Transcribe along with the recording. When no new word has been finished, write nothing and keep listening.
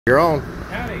You're on.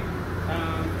 Howdy.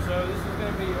 So this is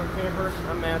going to be your camper.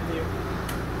 I'm Matthew.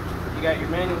 You got your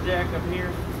manual jack up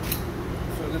here.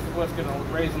 So this is what's going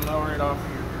to raise and lower it off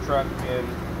your truck and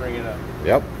bring it up.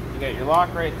 Yep. You got your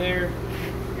lock right there.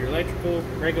 Your electrical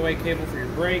breakaway cable for your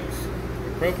brakes.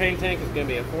 Your propane tank is going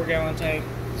to be a 4-gallon tank.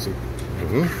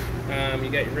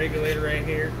 You got your regulator right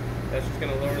here. That's just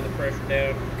going to lower the pressure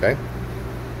down. Okay.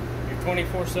 Your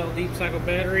 24-cell deep cycle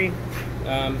battery.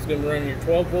 It's going to run your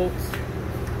 12 volts.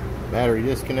 Battery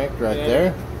disconnect right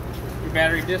there. Your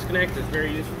battery disconnect is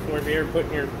very useful for if you're ever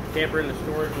putting your camper into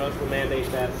storage. Most will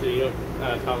mandate that so you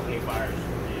don't cause any fires.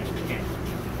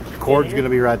 Cord's going to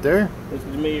be right there. This is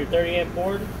going to be your 30-amp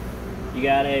cord. You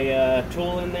got a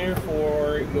tool in there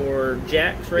for your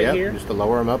jacks right here. Just to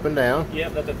lower them up and down.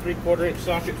 Yep, that's a 3/4 inch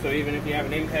socket, so even if you have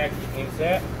an impact, you can use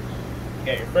that. You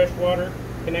got your freshwater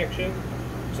connection.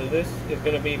 So this is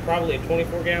going to be probably a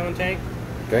 24-gallon tank.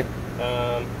 Okay.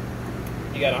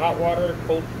 You got a hot water,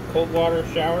 cold water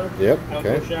shower. Yep.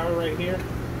 Outdoor shower right here.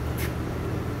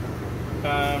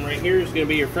 Right here is going to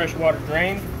be your freshwater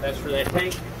drain. That's for that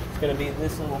tank. It's going to be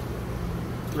this little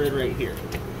grid right here.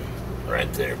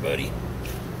 Right there, buddy.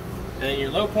 And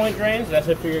your low point drains, that's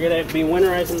if you're going to be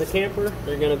winterizing the camper.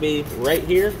 They're going to be right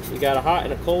here. You got a hot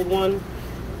and a cold one.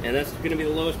 And that's going to be the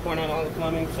lowest point on all the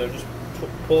plumbing. So just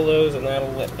pull those and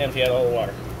that'll empty out all the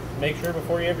water. Make sure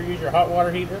before you ever use your hot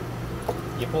water heater,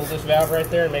 you pull this valve right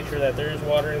there and make sure that there is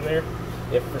water in there.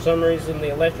 If for some reason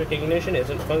the electric ignition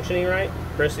isn't functioning right,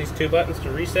 press these 2 buttons to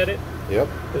reset it. Yep.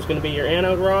 There's going to be your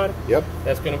anode rod. Yep.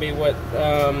 That's going to be what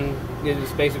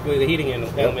is basically the heating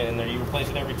element in there. You replace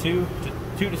it every 3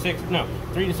 to 6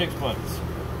 months.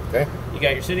 Okay. You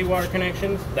got your city water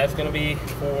connections. That's going to be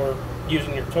for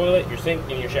using your toilet, your sink,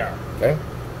 and your shower. Okay.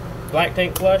 Black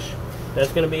tank flush.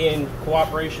 That's going to be in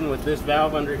cooperation with this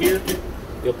valve under here.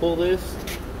 You'll pull this.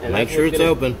 And make sure it's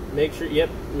open. Make sure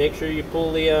you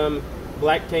pull the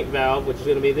black tank valve, which is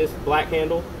going to be this black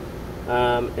handle,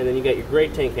 and then you got your gray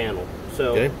tank handle.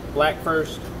 So black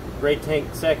first, gray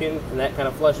tank second, and that kind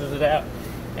of flushes it out.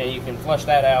 And you can flush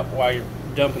that out while you're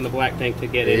dumping the black tank to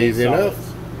get it in solids.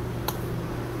 Enough.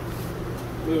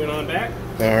 Moving on back.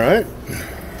 All right. You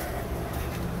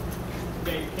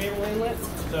got your cable inlet.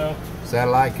 So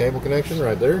satellite cable connection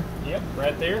right there. Yep,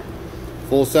 right there.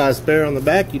 Full-size spare on the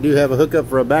back. You do have a hookup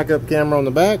for a backup camera on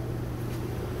the back.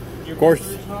 Your of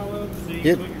course, hollow,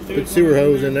 so put sewer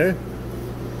hose in there.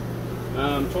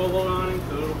 12-volt awning,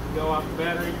 so it'll go off the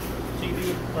battery.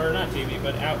 TV, or not TV,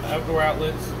 but outdoor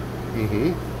outlets.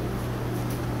 Moving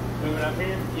up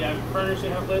here, you have a furnace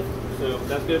outlet, so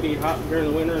that's going to be hot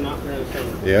during the winter and not during the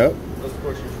summer. Yep. Unless, of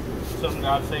course, you're some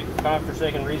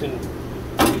godforsaken reason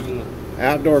using the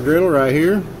outdoor griddle right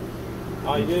here.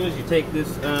 All you do is you take this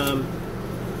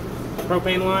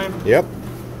propane line. Yep.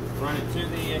 Run it to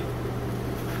the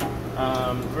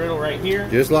griddle right here.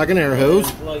 Just like an air hose.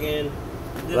 Plug in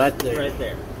this right there. Right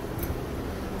there.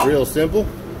 Real simple.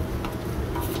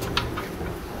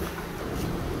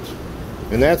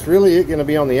 And that's really it going to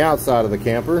be on the outside of the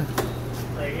camper.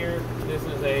 Right here, this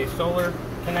is a solar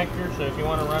connector. So if you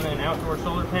want to run an outdoor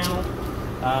solar panel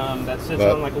that sits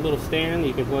on like a little stand,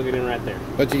 you can plug it in right there.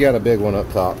 But you got a big one up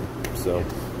top. So.